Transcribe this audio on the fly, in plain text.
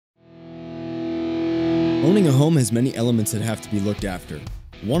Owning a home has many elements that have to be looked after.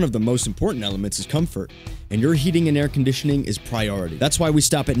 One of the most important elements is comfort, and your heating and air conditioning is priority. That's why we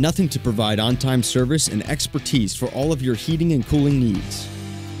stop at nothing to provide on-time service and expertise for all of your heating and cooling needs.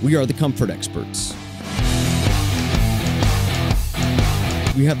 We are the comfort experts.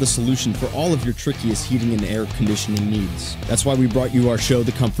 We have the solution for all of your trickiest heating and air conditioning needs. That's why we brought you our show,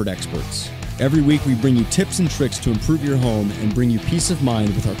 The Comfort Experts. Every week we bring you tips and tricks to improve your home and bring you peace of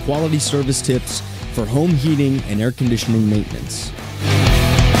mind with our quality service tips for home heating and air conditioning maintenance.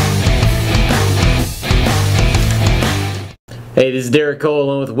 Hey, this is Derek Cole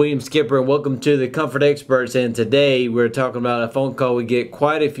along with William Skipper, and welcome to the Comfort Experts. And today we're talking about a phone call we get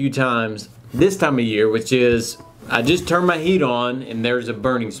quite a few times this time of year, which is, I just turned my heat on and there's a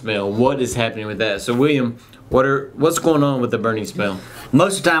burning smell. What is happening with that? So William, what's going on with the burning smell?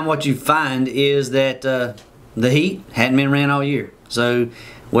 Most of the time what you find is that the heat hadn't been ran all year. So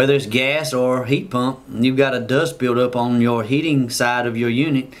whether it's gas or heat pump, you've got a dust buildup on your heating side of your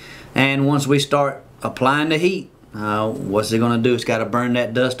unit, and once we start applying the heat, what's it going to do? It's got to burn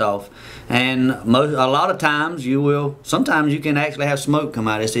that dust off. And a lot of times sometimes you can actually have smoke come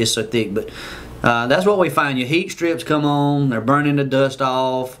out. It's so thick, but that's what we find. Your heat strips come on, they're burning the dust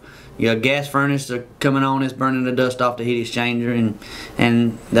off. Your gas furnace are coming on, it's burning the dust off the heat exchanger,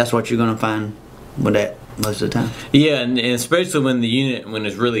 and that's what you're going to find with that most of the time. Yeah, and especially when the unit, when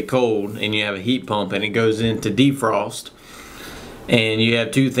it's really cold and you have a heat pump and it goes into defrost, and you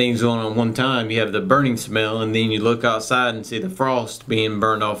have two things going on one time. You have the burning smell, and then you look outside and see the frost being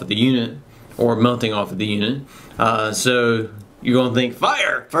burned off of the unit or melting off of the unit. So you're going to think,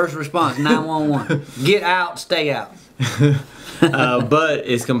 fire! First response, 911. Get out, stay out. But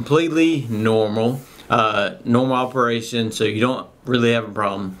it's completely normal operation, so you don't really have a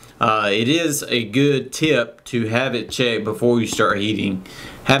problem. It is a good tip to have it checked before you start heating.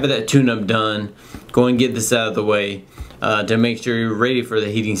 Have that tune-up done. Go and get this out of the way to make sure you're ready for the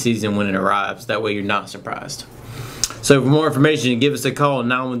heating season when it arrives. That way you're not surprised. So for more information, give us a call,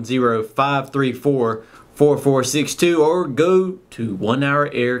 910-534-4462, or go to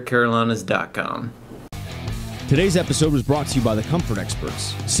onehouраircarolinas.com. Today's episode was brought to you by the Comfort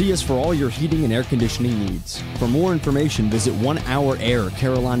Experts. See us for all your heating and air conditioning needs. For more information, visit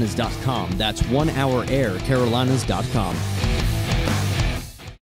onehouraircarolinas.com. That's onehouraircarolinas.com.